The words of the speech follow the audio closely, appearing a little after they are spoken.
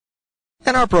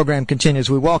And our program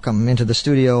continues. We welcome into the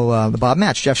studio the Bob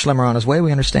Match. Jeff Schlemmer on his way,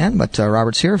 we understand, but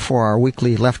Robert's here for our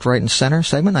weekly Left, Right, and Center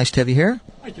segment. Nice to have you here.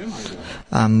 Hi, Jim. How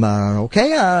are you doing?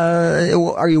 Okay.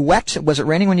 Are you wet? Was it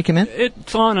raining when you came in?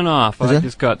 It's on and off. I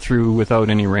just got through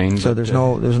without any rain. So there's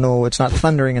no, it's not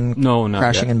thundering and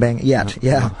crashing yet. And banging yet. No.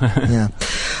 Yeah. Yeah.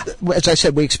 As I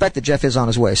said, we expect that Jeff is on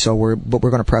his way, but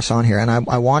we're going to press on here. And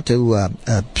I want to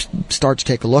start to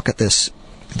take a look at this.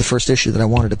 The first issue that I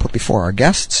wanted to put before our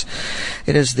guests.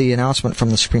 It is the announcement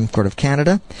from the Supreme Court of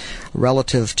Canada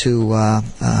relative to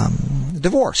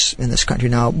divorce in this country.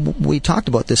 Now, we talked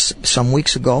about this some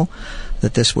weeks ago,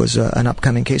 that this was an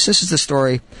upcoming case. This is the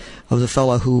story of the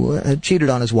fellow who had cheated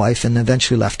on his wife and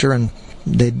eventually left her, and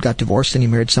they got divorced, and he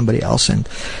married somebody else, and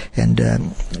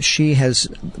she has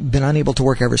been unable to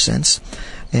work ever since,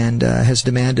 and has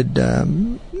demanded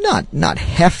not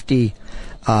hefty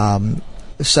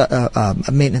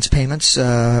maintenance payments.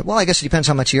 Well, I guess it depends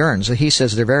how much he earns. He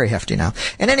says they're very hefty now.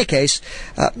 In any case,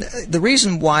 the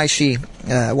reason why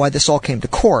why this all came to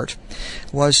court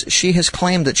was she has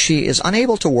claimed that she is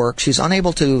unable to work. She's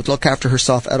unable to look after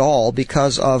herself at all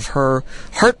because of her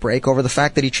heartbreak over the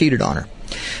fact that he cheated on her.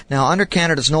 Now, under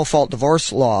Canada's no-fault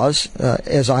divorce laws,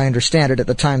 as I understand it at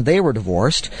the time they were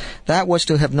divorced, that was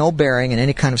to have no bearing in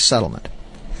any kind of settlement.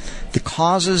 The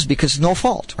causes, because no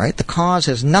fault, right? The cause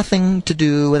has nothing to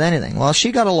do with anything. Well,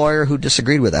 she got a lawyer who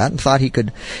disagreed with that and thought he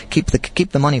could keep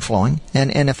the money flowing.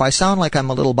 And if I sound like I'm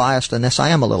a little biased in this, I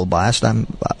am a little biased. I'm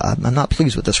not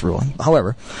pleased with this ruling.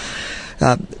 However,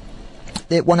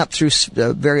 it went up through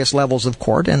various levels of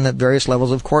court, and the various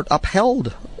levels of court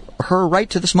upheld her right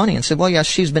to this money and said, well, yes,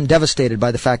 she's been devastated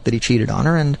by the fact that he cheated on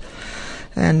her,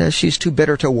 and she's too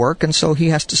bitter to work, and so he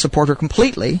has to support her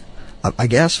completely, I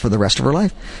guess, for the rest of her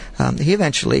life.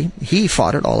 He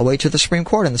fought it all the way to the Supreme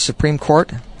Court, and the Supreme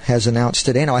Court has announced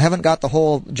today. Now, I haven't got the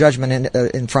whole judgment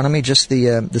in front of me, just the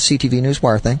CTV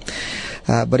Newswire thing,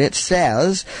 but it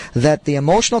says that the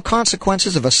emotional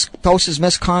consequences of a spouse's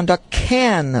misconduct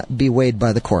can be weighed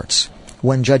by the courts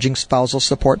when judging spousal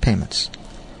support payments,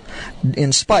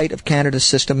 in spite of Canada's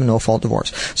system of no-fault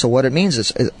divorce. So what it means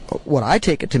is, what I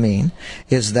take it to mean,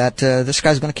 is that this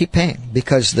guy's going to keep paying,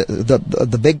 because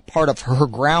the big part of her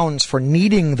grounds for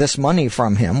needing this money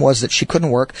from him was that she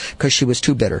couldn't work because she was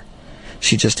too bitter.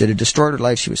 She just had destroyed her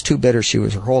life. She was too bitter.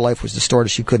 Her whole life was distorted.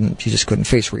 She just couldn't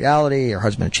face reality. Her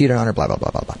husband had cheated on her. Blah blah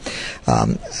blah blah blah.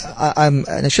 And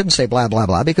I shouldn't say blah blah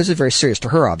blah, because it's very serious to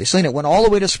her, obviously, and it went all the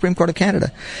way to the Supreme Court of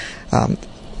Canada.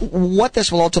 What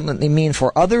this will ultimately mean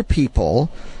for other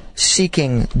people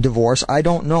seeking divorce, I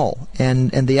don't know. And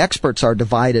the experts are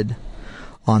divided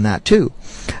on that too.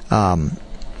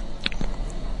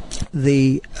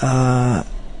 The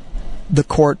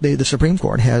Supreme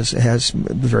Court has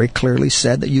very clearly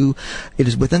said that it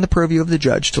is within the purview of the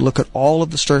judge to look at all of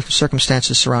the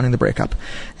circumstances surrounding the breakup,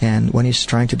 and when he's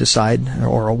trying to decide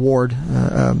or award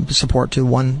support to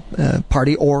one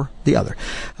party or the other.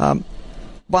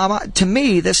 Bob, to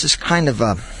me, this is kind of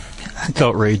a... It's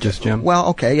outrageous, Jim.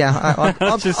 Well, okay, yeah.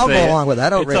 I'll go along with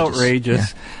that. Outrageous. It's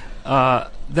outrageous. Yeah.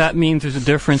 That means there's a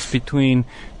difference between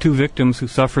two victims who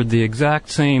suffered the exact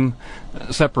same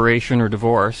separation or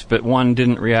divorce, but one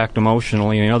didn't react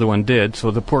emotionally and the other one did.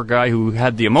 So the poor guy who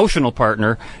had the emotional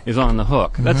partner is on the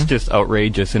hook. Mm-hmm. That's just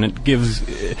outrageous, and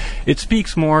it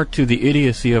speaks more to the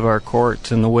idiocy of our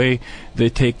courts and the way they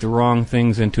take the wrong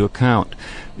things into account.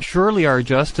 Surely our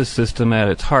justice system at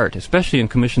its heart, especially in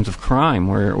commissions of crime,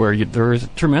 where there is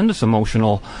tremendous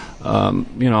emotional,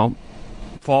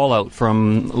 fallout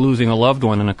from losing a loved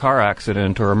one in a car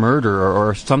accident or a murder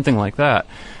or something like that.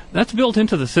 That's built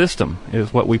into the system,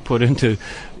 is what we put into,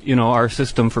 our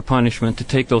system for punishment, to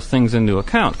take those things into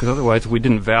account. Because otherwise, if we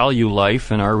didn't value life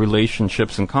and our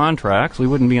relationships and contracts, we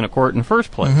wouldn't be in a court in the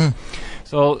first place. Mm-hmm.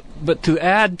 So, but to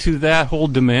add to that whole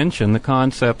dimension, the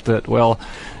concept that,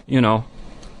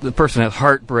 the person has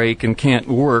heartbreak and can't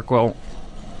work,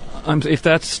 if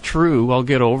that's true, I'll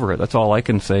get over it. That's all I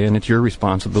can say, and it's your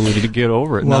responsibility to get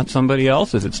over it, not somebody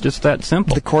else's. It's just that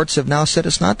simple. The courts have now said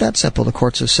it's not that simple. The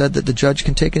courts have said that the judge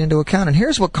can take it into account. And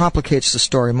here's what complicates the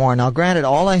story more. Now, granted,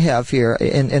 all I have here,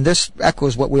 and this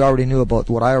echoes what I already knew about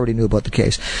the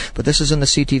case, but this is in the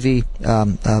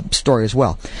CTV story as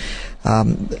well.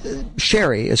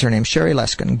 Sherry is her name, Sherry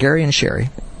Leskin, Gary and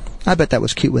Sherry. I bet that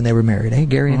was cute when they were married, eh?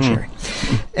 Gary and Sherry.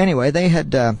 Anyway, they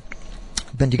had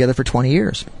been together for 20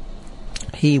 years.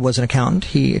 He was an accountant.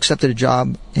 He accepted a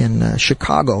job in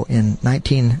Chicago in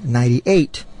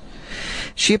 1998.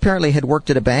 She apparently had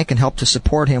worked at a bank and helped to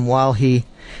support him while he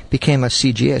became a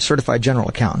CGA, a certified general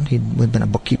accountant. He'd been a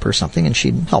bookkeeper or something, and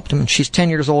she'd helped him. And she's 10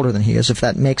 years older than he is. If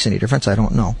that makes any difference, I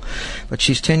don't know. But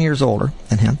she's 10 years older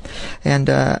than him. And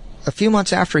a few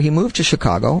months after he moved to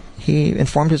Chicago, he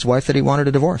informed his wife that he wanted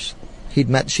a divorce.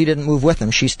 She didn't move with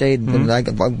him. She stayed, I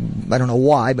don't know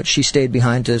why, but she stayed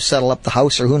behind to settle up the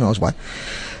house or who knows what.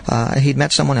 He'd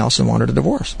met someone else and wanted a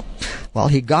divorce. Well,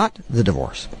 he got the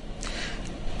divorce.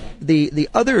 The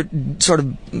other sort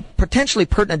of potentially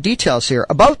pertinent details here,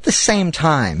 about the same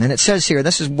time, and it says here,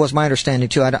 was my understanding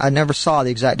too, I never saw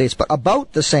the exact dates, but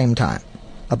about the same time,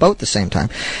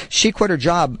 she quit her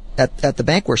job at the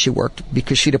bank where she worked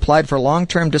because she'd applied for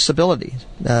long-term disability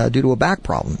due to a back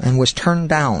problem and was turned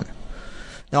down.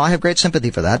 Now, I have great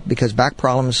sympathy for that because back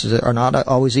problems are not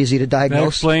always easy to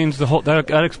diagnose.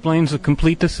 That explains the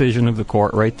complete decision of the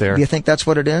court right there. Do you think that's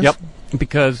what it is? Yep.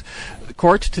 Because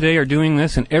courts today are doing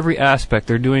this in every aspect.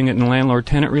 They're doing it in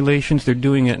landlord-tenant relations. They're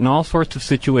doing it in all sorts of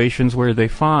situations where they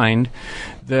find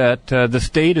that the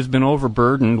state has been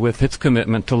overburdened with its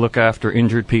commitment to look after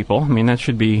injured people. I mean, that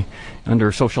should be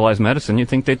under socialized medicine. You'd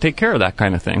think they'd take care of that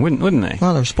kind of thing, wouldn't they?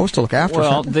 Well, they're supposed to look after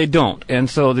Well, something. they don't. And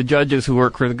so the judges who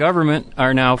work for the government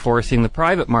are now forcing the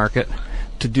private market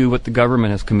to do what the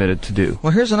government is committed to do.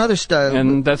 Well, here's another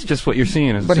and that's just what you're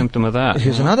seeing as a symptom of that.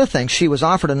 Here's another thing. She was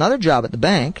offered another job at the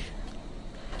bank,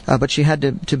 but she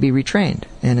had to be retrained.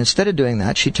 And instead of doing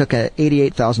that, she took a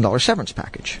 $88,000 severance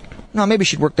package. Now, maybe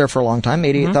she'd worked there for a long time.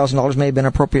 $88,000 may have been an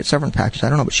appropriate severance package. I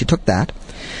don't know, but she took that.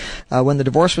 When the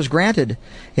divorce was granted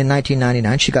in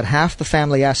 1999, she got half the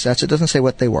family assets. It doesn't say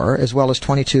what they were, as well as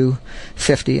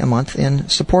 $22.50 a month in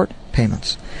support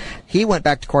payments. He went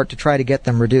back to court to try to get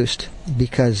them reduced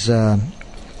because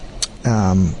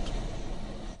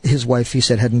his wife, he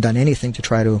said, hadn't done anything to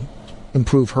try to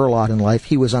improve her lot in life.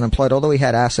 He was unemployed, although he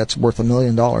had assets worth $1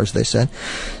 million, they said.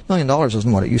 $1 million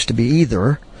isn't what it used to be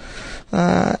either.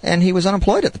 And he was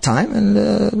unemployed at the time, and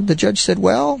the judge said,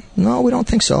 well, no, we don't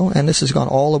think so, and this has gone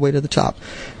all the way to the top.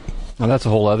 Well, that's a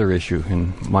whole other issue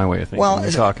in my way of thinking. Well,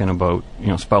 we're talking about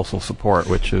spousal support,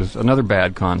 which is another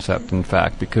bad concept, in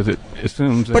fact, because it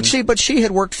assumes. But she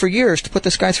had worked for years to put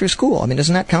this guy through school. I mean,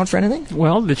 doesn't that count for anything?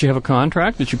 Well, did she have a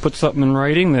contract? Did she put something in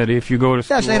writing that if you go to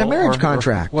school? Yes, they had a marriage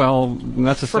contract. Well,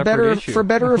 that's a separate issue. For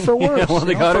better or for worse. Yeah, well,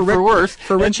 they got it for worse.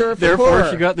 For richer or for therefore,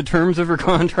 poorer. She got the terms of her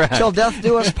contract. Till death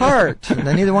do us part. And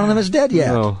neither one of them is dead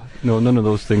yet. No, none of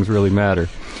those things really matter.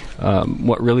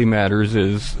 What really matters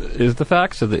is the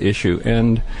facts of the issue.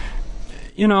 And,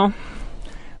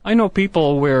 I know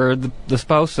people where the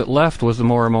spouse that left was the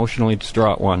more emotionally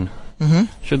distraught one. Mm-hmm.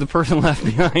 Should the person left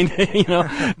behind,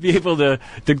 be able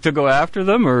to go after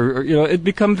them, or it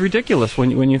becomes ridiculous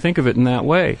when you think of it in that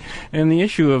way. And the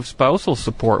issue of spousal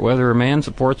support, whether a man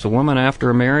supports a woman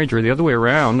after a marriage or the other way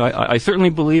around, I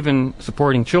certainly believe in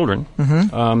supporting children.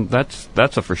 Mm-hmm.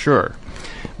 That's a for sure.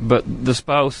 But the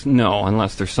spouse, no,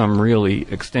 unless there's some really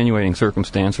extenuating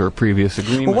circumstance or a previous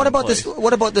agreement. Well,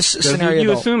 what about this scenario?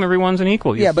 You assume everyone's an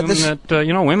equal. You assume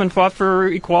that women fought for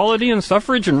equality and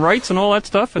suffrage and rights and all that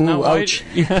stuff, and now ouch.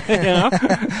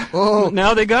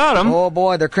 Now they got them. Oh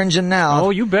boy, they're cringing now.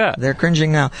 Oh, you bet. They're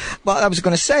cringing now. But I was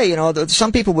going to say,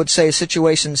 some people would say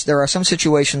there are some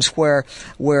situations where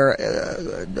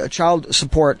child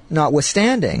support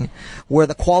notwithstanding, where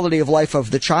the quality of life of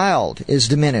the child is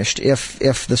diminished if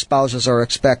the spouses are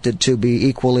expected to be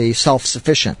equally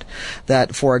self-sufficient.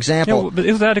 That, for example... but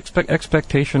is that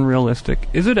expectation realistic?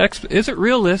 Is it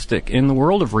realistic in the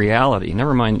world of reality,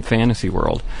 never mind fantasy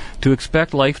world, to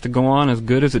expect life to go on as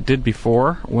good as it did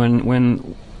before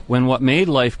when what made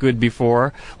life good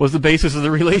before was the basis of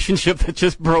the relationship that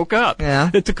just broke up?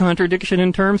 Yeah. It's a contradiction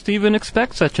in terms to even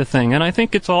expect such a thing. And I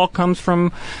think it all comes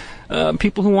from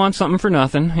people who want something for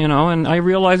nothing, and I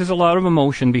realize there's a lot of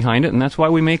emotion behind it, and that's why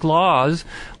we make laws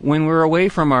when we're away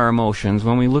from our emotions,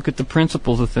 when we look at the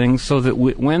principles of things, so that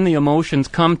when the emotions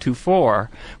come to fore,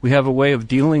 we have a way of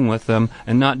dealing with them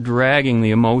and not dragging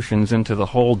the emotions into the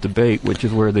whole debate, which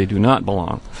is where they do not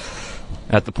belong.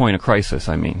 At the point of crisis,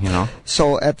 I mean,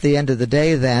 So at the end of the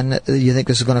day, then, you think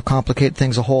this is going to complicate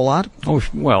things a whole lot? Oh,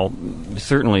 well,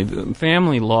 certainly.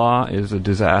 Family law is a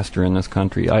disaster in this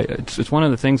country. It's one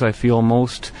of the things I feel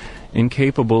most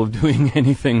incapable of doing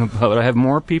anything about. I have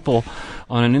more people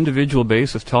on an individual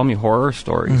basis tell me horror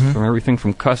stories, from everything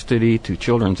from custody to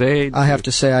children's aid. I have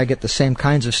to say I get the same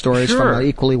kinds of stories from an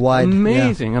equally wide...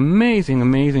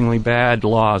 Amazingly bad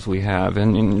laws we have,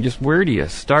 and just where do you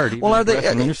start? Well,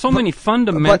 there's so many fundamental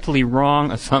fundamentally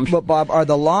wrong assumption. But Bob, are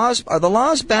the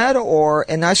laws bad, or,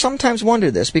 and I sometimes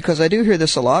wonder this because I do hear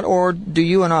this a lot, or do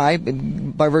you and I,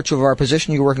 by virtue of our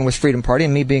position, you working with Freedom Party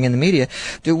and me being in the media,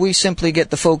 do we simply get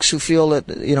the folks who feel that,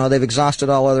 they've exhausted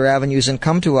all other avenues and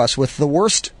come to us with the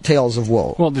worst tales of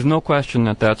woe? Well, there's no question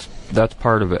that that's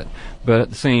part of it. But at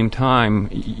the same time,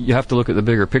 you have to look at the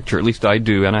bigger picture. At least I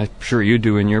do, and I'm sure you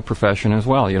do in your profession as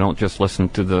well. You don't just listen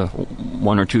to the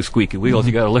one or two squeaky wheels.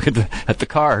 You got to look at the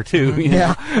car too.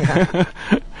 Yeah.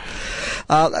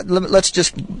 Let's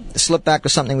just slip back to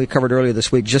something we covered earlier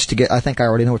this week. Just to get, I think I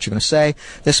already know what you're going to say.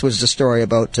 This was the story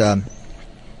about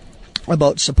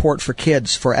support for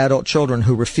kids, for adult children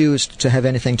who refused to have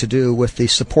anything to do with the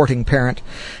supporting parent.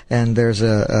 And there's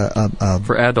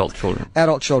for adult children.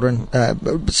 Adult children.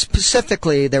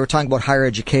 Specifically, they were talking about higher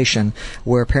education,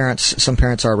 where some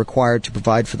parents are required to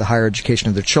provide for the higher education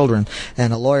of their children.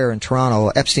 And a lawyer in Toronto,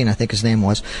 Epstein, I think his name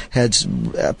was, had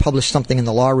published something in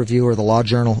the Law Review or the Law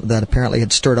Journal that apparently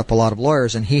had stirred up a lot of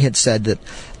lawyers. And he had said that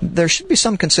there should be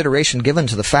some consideration given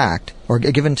to the fact, or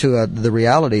given to the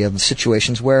reality of the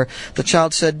situations where the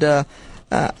child said,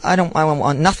 I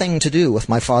want nothing to do with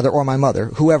my father or my mother,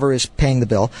 whoever is paying the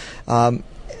bill.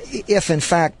 If in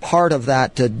fact part of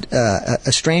that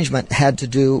estrangement had to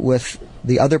do with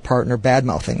the other partner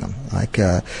bad-mouthing them, like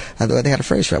they had a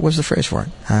phrase for it. What was the phrase for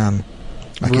it?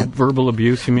 Verbal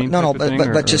abuse, you mean? No,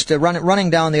 but just running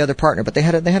down the other partner. But they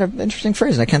had an interesting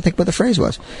phrase, and I can't think what the phrase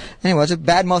was. Anyway, it's a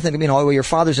bad mouthing. Well, your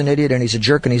father's an idiot, and he's a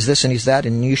jerk, and he's this and he's that,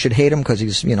 and you should hate him because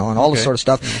he's, and all this sort of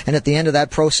stuff. Yeah. And at the end of that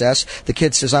process, the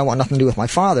kid says, "I want nothing to do with my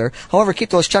father. However,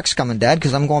 keep those checks coming, Dad,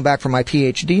 because I'm going back for my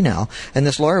PhD now." And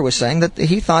this lawyer was saying that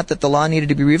he thought that the law needed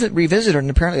to be revisited,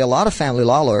 and apparently a lot of family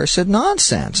law lawyers said,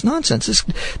 "Nonsense.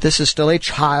 This is still a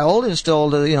child, and still,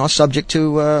 subject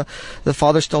to the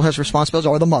father still has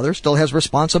responsibilities." Or the mother still has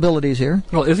responsibilities here.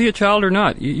 Well, is he a child or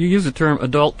not? You use the term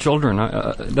adult children.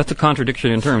 That's a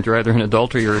contradiction in terms. You're either an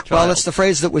adult or you're a child. Well, it's the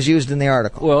phrase that was used in the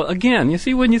article. Well, again, you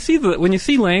see, when you see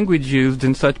language used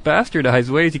in such bastardized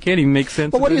ways, you can't even make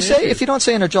sense. But what do you say? If you don't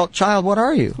say an adult child, what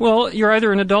are you? Well, you're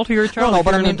either an adult or you're a child. No,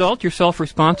 but if you're an adult, you're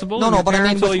self-responsible. No, but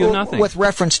I mean nothing. With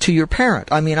reference to your parent.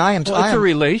 I mean, I am. Well, it's a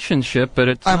relationship, but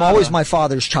it's. I'm always my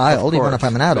father's child, even if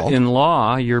I'm an adult. In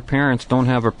law, your parents don't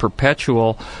have a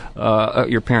perpetual.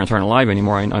 Your parents aren't alive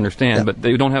anymore, I understand, but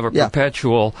they don't have a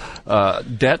perpetual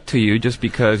debt to you just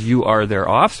because you are their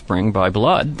offspring by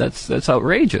blood. That's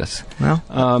outrageous. Well,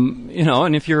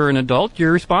 and if you're an adult,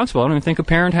 you're responsible. I don't even think a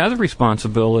parent has a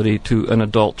responsibility to an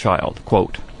adult child,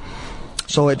 quote.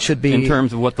 So it should be... In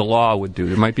terms of what the law would do.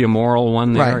 There might be a moral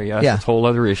one there. Right, yes, it's a whole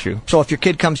other issue. So if your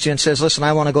kid comes to you and says, listen,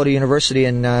 I want to go to university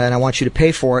and I want you to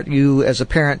pay for it, you as a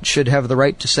parent should have the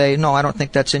right to say, no, I don't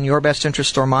think that's in your best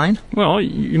interest or mine? Well,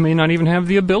 you may not even have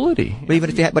the ability.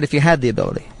 But if you had the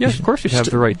ability. Yes, of course you'd have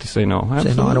the right to say no.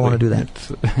 Absolutely. Say, no, I don't want to do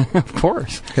that. Of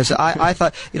course. Because I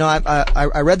thought,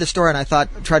 I read the story and I thought,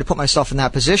 try to put myself in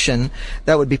that position,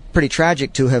 that would be pretty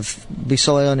tragic to be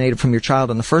so alienated from your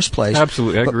child in the first place.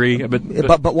 Absolutely, I agree.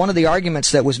 But one of the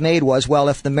arguments that was made was, well,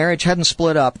 if the marriage hadn't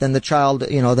split up, then the child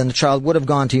would have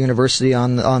gone to university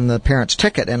on the parent's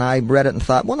ticket. And I read it and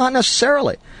thought, well, not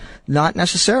necessarily. Not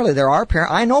necessarily. There are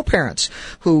I know parents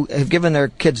who have given their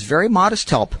kids very modest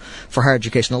help for higher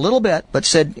education, a little bit, but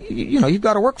said, you've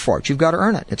got to work for it. You've got to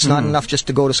earn it. It's not enough just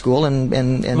to go to school and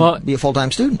be a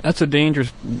full-time student. That's a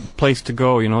dangerous place to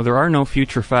go. There are no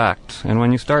future facts. And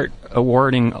when you start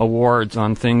awarding awards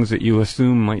on things that you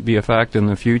assume might be a fact in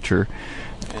the future,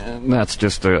 that's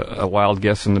just a wild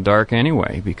guess in the dark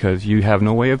anyway, because you have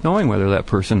no way of knowing whether that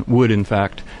person would, in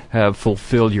fact, have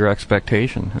fulfilled your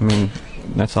expectation. I mean,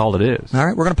 that's all it is. All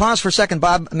right, we're going to pause for a second.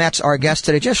 Bob Metz, our guest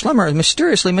today. Jeff Schlemmer is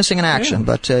mysteriously missing in action,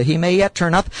 but he may yet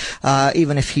turn up.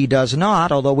 Even if he does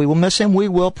not, although we will miss him, we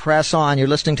will press on. You're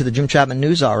listening to the Jim Chapman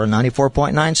News Hour on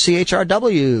 94.9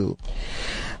 CHRW.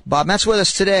 Bob Metz with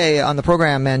us today on the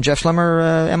program, and Jeff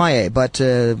Schlemmer MIA, but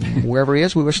wherever he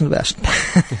is, we wish him the best.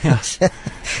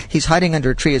 He's hiding under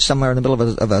a tree somewhere in the middle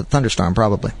of a thunderstorm,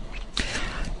 probably.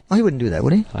 Well, he wouldn't do that,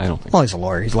 would he? I don't think Well, he's a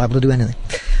lawyer. He's liable to do anything.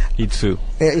 He'd sue.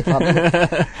 Yeah, he probably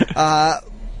would.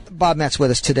 Bob Metz with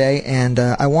us today, and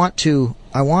I want to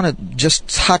just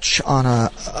touch on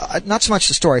not so much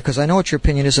the story, because I know what your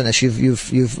opinion is on this. You've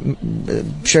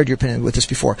shared your opinion with us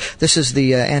before. This is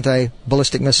the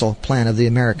anti-ballistic missile plan of the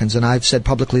Americans, and I've said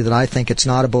publicly that I think it's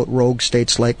not about rogue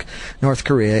states like North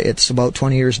Korea. It's about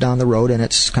 20 years down the road, and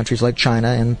it's countries like China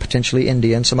and potentially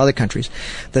India and some other countries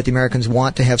that the Americans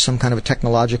want to have some kind of a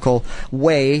technological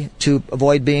way to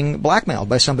avoid being blackmailed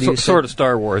by somebody. So, sort of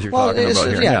Star Wars you're talking about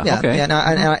here. Yeah. Okay.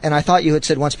 And I thought you had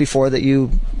said once before that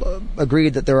you agree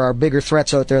agreed that there are bigger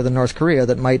threats out there than North Korea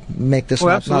that might make this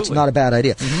not a bad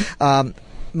idea.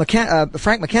 Mm-hmm.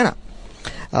 Frank McKenna,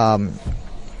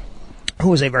 who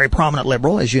was a very prominent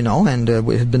liberal, as you know, and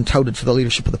had been touted for the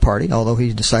leadership of the party, although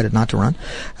he decided not to run,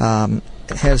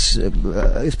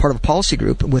 is part of a policy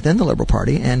group within the Liberal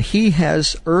Party, and he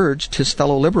has urged his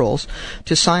fellow liberals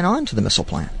to sign on to the missile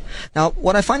plan. Now,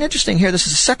 what I find interesting here, this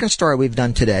is the second story we've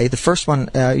done today. The first one,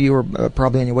 you were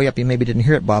probably on your way up. You maybe didn't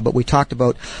hear it, Bob, but we talked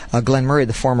about Glenn Murray,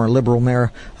 the former Liberal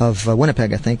mayor of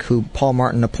Winnipeg, I think, who Paul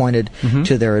Martin appointed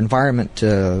to their environment,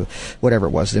 whatever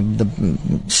it was, the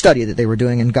study that they were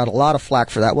doing, and got a lot of flack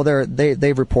for that. Well,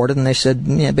 they've reported, and they said,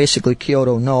 basically,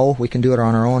 Kyoto, no, we can do it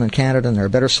on our own in Canada, and there are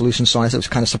better solutions. So I said it was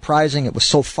kind of surprising. It was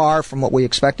so far from what we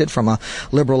expected from a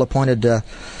Liberal-appointed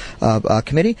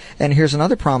committee. And here's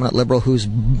another prominent Liberal who's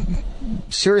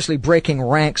seriously breaking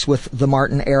ranks with the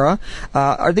Martin era.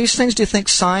 Are these things, do you think,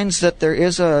 signs that there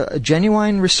is a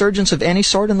genuine resurgence of any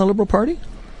sort in the Liberal Party?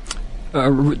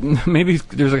 Maybe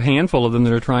there's a handful of them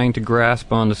that are trying to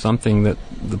grasp onto something that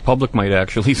the public might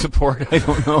actually support. I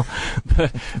don't know.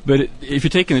 But if you're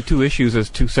taking the two issues as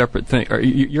two separate things,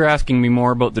 you're asking me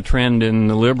more about the trend in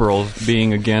the Liberals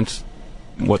being against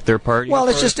what their party. Well,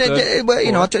 it's just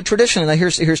traditionally.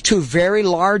 Here's two very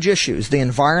large issues: the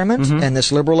environment and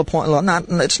this Liberal appointment.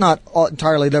 Well, it's not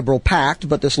entirely Liberal packed,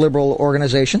 but this Liberal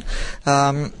organization.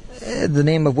 The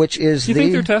name of which is Do you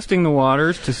think they're testing the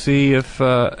waters to see if,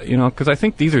 because I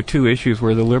think these are two issues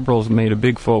where the Liberals made a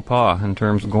big faux pas in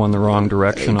terms of going the wrong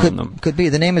direction on them. Could be.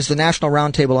 The name is the National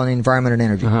Roundtable on the Environment and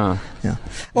Energy. Yeah.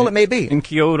 Well, it may be. And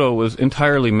Kyoto was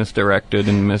entirely misdirected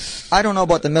and I don't know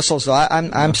about the missiles, though.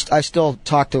 I still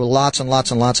talk to lots and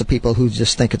lots and lots of people who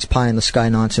just think it's pie-in-the-sky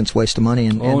nonsense, waste of money,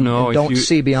 and don't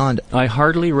see beyond it. I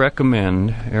heartily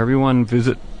recommend everyone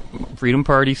visit Freedom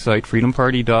Party site,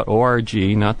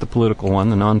 freedomparty.org, not the political one,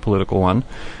 the non-political one.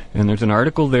 And there's an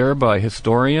article there by a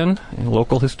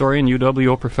local historian,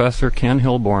 UWO professor Ken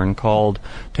Hilborn, called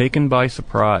Taken by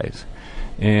Surprise.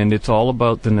 And it's all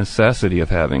about the necessity of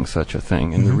having such a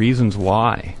thing and the reasons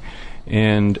why.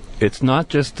 And it's not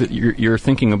just that you're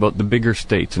thinking about the bigger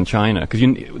states in China, because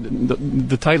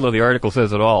the title of the article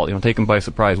says it all. Taken by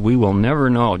surprise. We will never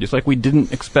know. Just like we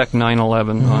didn't expect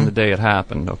 9/11 on the day it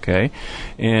happened. Okay,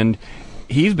 and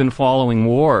he's been following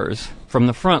wars from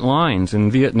the front lines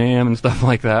in Vietnam and stuff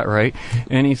like that, right?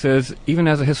 And he says, even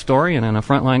as a historian and a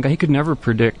frontline guy, he would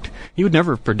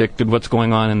never have predicted what's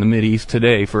going on in the Mideast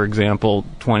today, for example,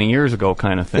 20 years ago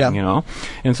kind of thing,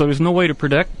 And so there's no way to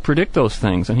predict those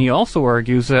things. And he also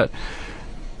argues that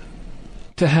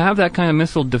to have that kind of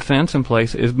missile defense in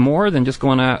place is more than just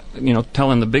going out,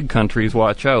 telling the big countries,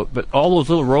 watch out. But all those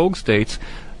little rogue states,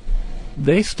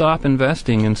 they stop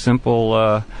investing in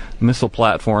simple missile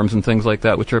platforms and things like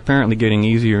that, which are apparently getting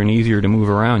easier and easier to move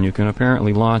around. You can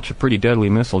apparently launch a pretty deadly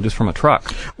missile just from a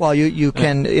truck. Well, you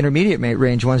can intermediate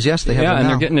range ones. Yes, they have them now. And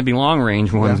they're getting to be long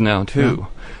range ones now too. Yeah.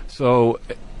 So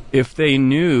if they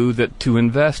knew that to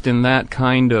invest in that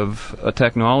kind of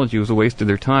technology was a waste of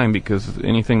their time because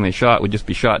anything they shot would just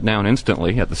be shot down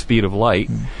instantly at the speed of light,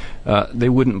 they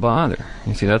wouldn't bother.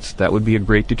 You see, that would be a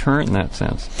great deterrent in that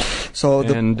sense. So,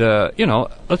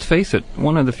 let's face it,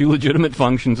 one of the few legitimate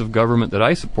functions of government that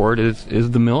I support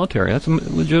is the military. That's a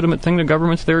legitimate thing the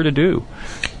government's there to do.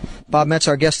 Bob Metz,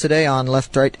 our guest today on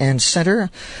Left, Right, and Center.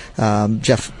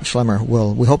 Jeff Schlemmer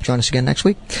will, we hope, join us again next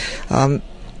week.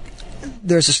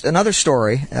 There's another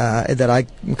story that I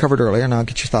covered earlier, and I'll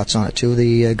get your thoughts on it too.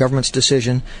 The government's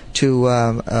decision to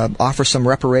offer some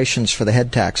reparations for the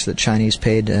head tax that Chinese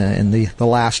paid in the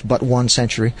last but one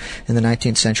century, in the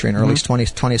 19th century and early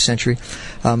 20th century.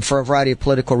 For a variety of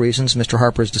political reasons, Mr.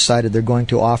 Harper has decided they're going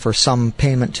to offer some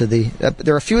payment to the...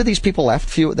 there are a few of these people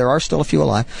left. There are still a few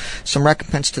alive. Some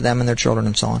recompense to them and their children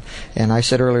and so on. And I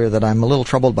said earlier that I'm a little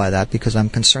troubled by that because I'm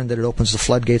concerned that it opens the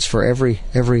floodgates for every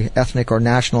ethnic or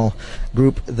national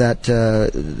group that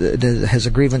has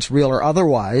a grievance, real or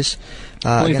otherwise.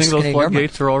 Well, you think those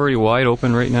floodgates are already wide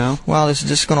open right now? Well, this is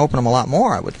just going to open them a lot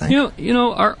more, I would think.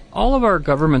 All of our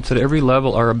governments at every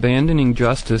level are abandoning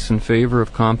justice in favor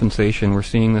of compensation. We're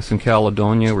seeing this in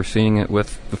Caledonia. We're seeing it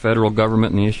with the federal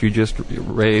government and the issue just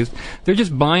raised. They're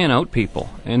just buying out people,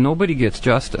 and nobody gets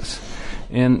justice.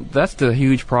 And that's the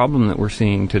huge problem that we're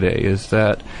seeing today, is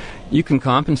that you can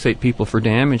compensate people for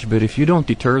damage, but if you don't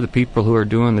deter the people who are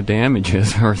doing the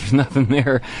damages, or there's nothing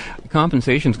there,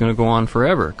 compensation's going to go on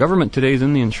forever. Government today is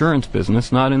in the insurance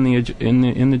business, not in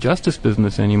the justice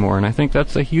business anymore, and I think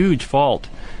that's a huge fault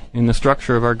in the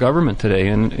structure of our government today,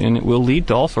 and it will lead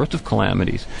to all sorts of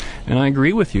calamities. And I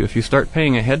agree with you. If you start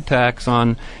paying a head tax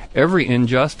on every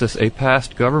injustice a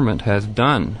past government has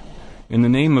done, in the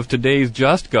name of today's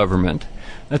just government,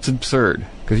 that's absurd,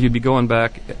 because you'd be going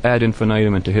back ad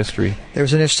infinitum into history. There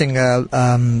was an interesting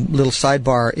little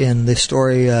sidebar in the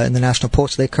story in the National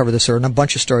Post. They covered this. There were a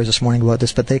bunch of stories this morning about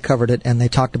this, but they covered it, and they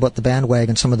talked about the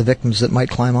bandwagon, some of the victims that might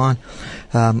climb on,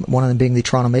 one of them being the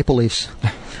Toronto Maple Leafs.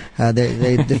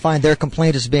 They defined their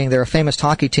complaint as being they're a famous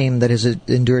hockey team that has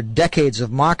endured decades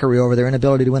of mockery over their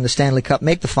inability to win the Stanley Cup,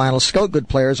 make the finals, scout good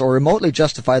players, or remotely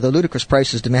justify the ludicrous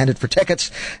prices demanded for tickets,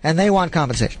 and they want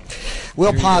compensation.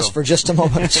 We'll pause for just a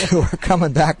moment. We're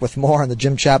coming back with more on the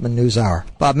Jim Chapman News Hour.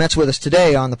 Bob Metz with us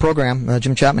today on the program.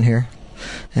 Jim Chapman here.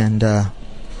 And I'm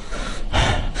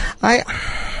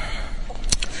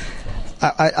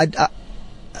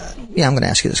going to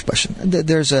ask you this question.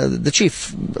 There's the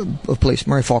chief of police,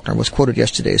 Murray Faulkner, was quoted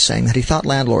yesterday as saying that he thought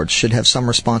landlords should have some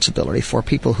responsibility for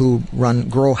people who run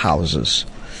grow houses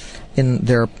in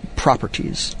their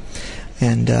properties.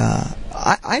 And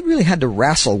I really had to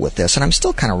wrestle with this, and I'm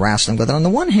still kind of wrestling with it. On the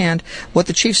one hand, what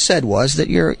the chief said was that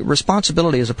your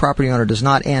responsibility as a property owner does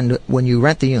not end when you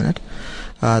rent the unit,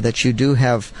 that you do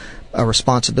have a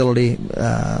responsibility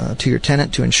to your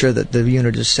tenant to ensure that the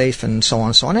unit is safe and so on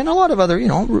and so on. And a lot of other,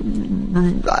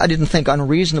 I didn't think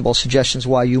unreasonable suggestions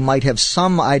why you might have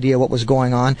some idea what was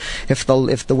going on if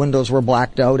the windows were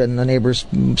blacked out and the neighbors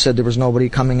said there was nobody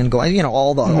coming and going,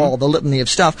 all the litany of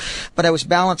stuff. But I was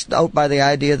balanced out by the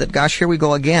idea that, gosh, here we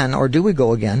go again, or do we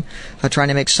go again, trying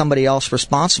to make somebody else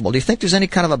responsible. Do you think there's any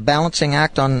kind of a balancing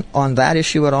act on that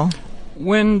issue at all?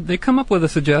 When they come up with a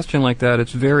suggestion like that,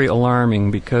 it's very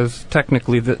alarming, because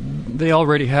technically they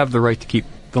already have the right to keep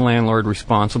the landlord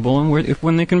responsible, and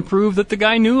when they can prove that the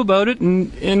guy knew about it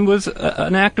and was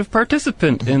an active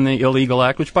participant in the illegal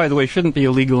act, which, by the way, shouldn't be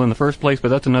illegal in the first place, but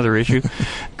that's another issue,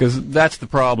 because that's the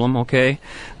problem, okay?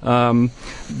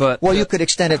 But you could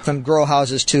extend it from grow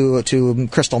houses to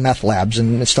crystal meth labs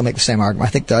and still make the same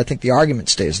argument. I think the argument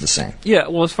stays the same. Yeah,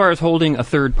 well, as far as holding a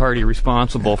third party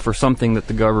responsible for something that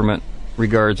the government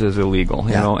regards as illegal,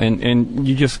 and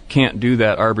you just can't do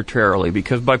that arbitrarily,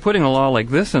 because by putting a law like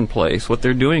this in place, what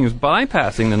they're doing is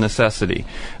bypassing the necessity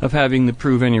of having to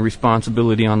prove any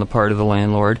responsibility on the part of the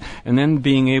landlord, and then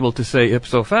being able to say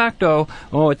ipso facto,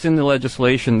 it's in the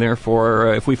legislation,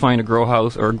 therefore if we find a grow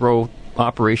house or a grow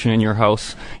operation in your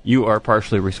house, you are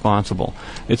partially responsible.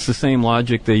 It's the same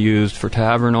logic they used for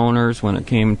tavern owners when it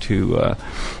came to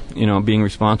being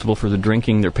responsible for the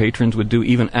drinking their patrons would do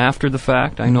even after the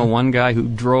fact. I know one guy who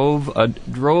drove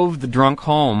the drunk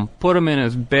home, put him in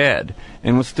his bed,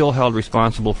 and was still held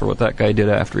responsible for what that guy did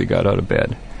after he got out of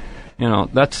bed.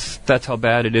 That's how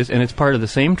bad it is, and it's part of the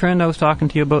same trend I was talking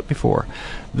to you about before.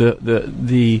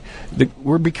 We're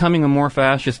becoming a more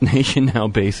fascist nation now,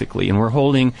 basically, and we're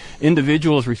holding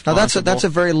individuals responsible. Now that's a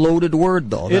very loaded word,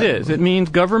 though. It is. It means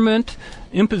government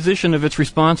imposition of its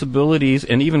responsibilities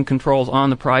and even controls on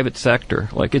the private sector.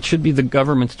 Like, it should be the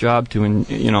government's job to,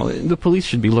 the police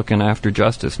should be looking after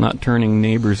justice, not turning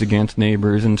neighbors against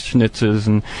neighbors and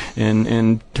schnitzes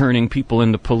and turning people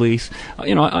into police.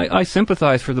 I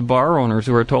sympathize for the bar owners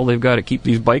who are told they've got to keep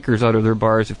these bikers out of their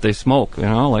bars if they smoke.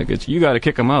 You got to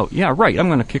kick them out. Yeah, right. I'm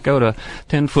going to kick out a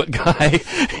 10-foot guy.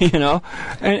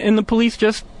 And the police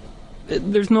just.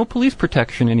 There's no police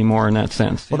protection anymore in that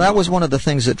sense. Well, that was one of the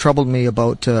things that troubled me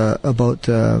about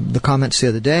the comments the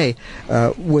other day,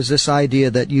 was this idea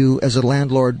that you, as a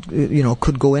landlord,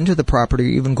 could go into the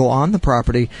property, even go on the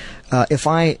property. If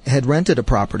I had rented a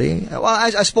property, well,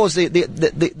 I suppose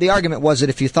the argument was that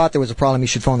if you thought there was a problem, you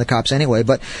should phone the cops anyway.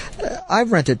 But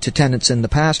I've rented to tenants in the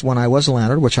past when I was a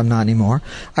landlord, which I'm not anymore.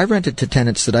 I've rented to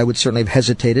tenants that I would certainly have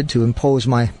hesitated to impose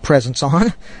my presence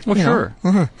on. Well,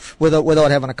 sure.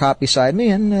 Without having a cop beside me.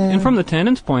 And from the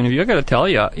tenant's point of view, I got to tell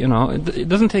you, it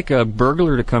doesn't take a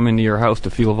burglar to come into your house to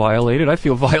feel violated. I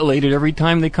feel violated every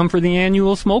time they come for the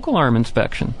annual smoke alarm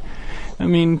inspection. I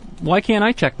mean, why can't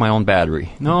I check my own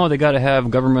battery? No, they got to have a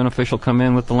government official come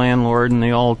in with the landlord, and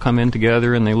they all come in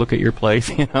together and they look at your place,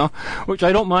 which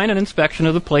I don't mind an inspection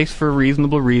of the place for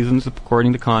reasonable reasons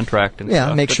according to contract and stuff.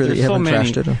 Yeah, make sure that you haven't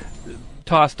trashed it.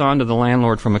 Tossed onto the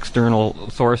landlord from external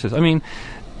sources. I mean,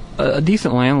 a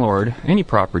decent landlord, any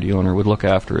property owner, would look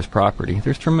after his property.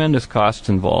 There's tremendous costs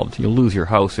involved. You'll lose your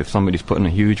house if somebody's putting a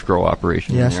huge grow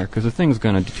operation in there, because the thing's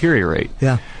going to deteriorate.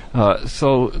 Yeah.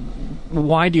 So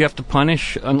why do you have to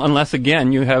punish, unless,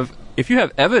 again, if you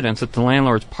have evidence that the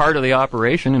landlord's part of the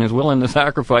operation and is willing to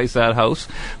sacrifice that house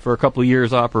for a couple of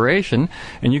years' operation,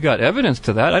 and you got evidence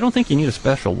to that, I don't think you need a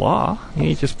special law.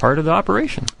 He's just part of the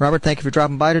operation. Robert, thank you for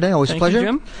dropping by today. Always a pleasure.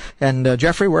 Thank you, Jim. And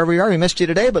Jeffrey, wherever you are, we missed you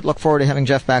today, but look forward to having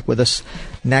Jeff back with us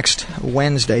next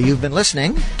Wednesday. You've been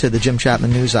listening to the Jim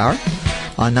Chapman News Hour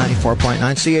on 94.9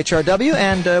 CHRW.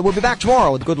 And we'll be back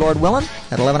tomorrow with Good Lord willing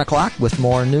at 11 o'clock with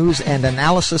more news and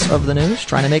analysis of the news,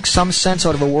 trying to make some sense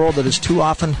out of a world that is too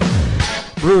often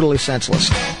brutally senseless.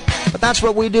 But that's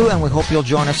what we do, and we hope you'll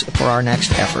join us for our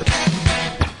next effort.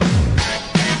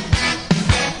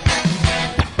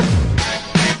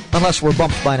 Unless we're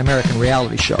bumped by an American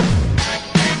reality show,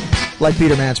 like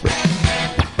Peter Mansbridge.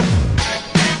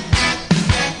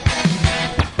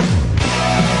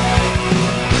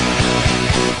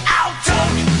 I'll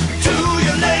talk to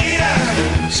you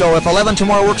later. So if 11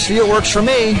 tomorrow works for you, it works for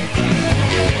me.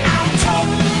 I'll talk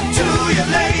to you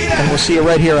later. And we'll see you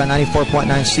right here on 94.9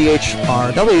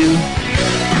 CHRW.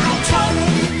 I'll talk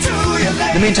to you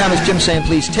later. In the meantime, as Jim's saying,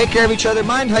 please take care of each other,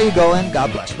 mind how you go, and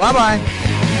God bless. Bye-bye.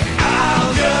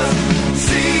 I'll just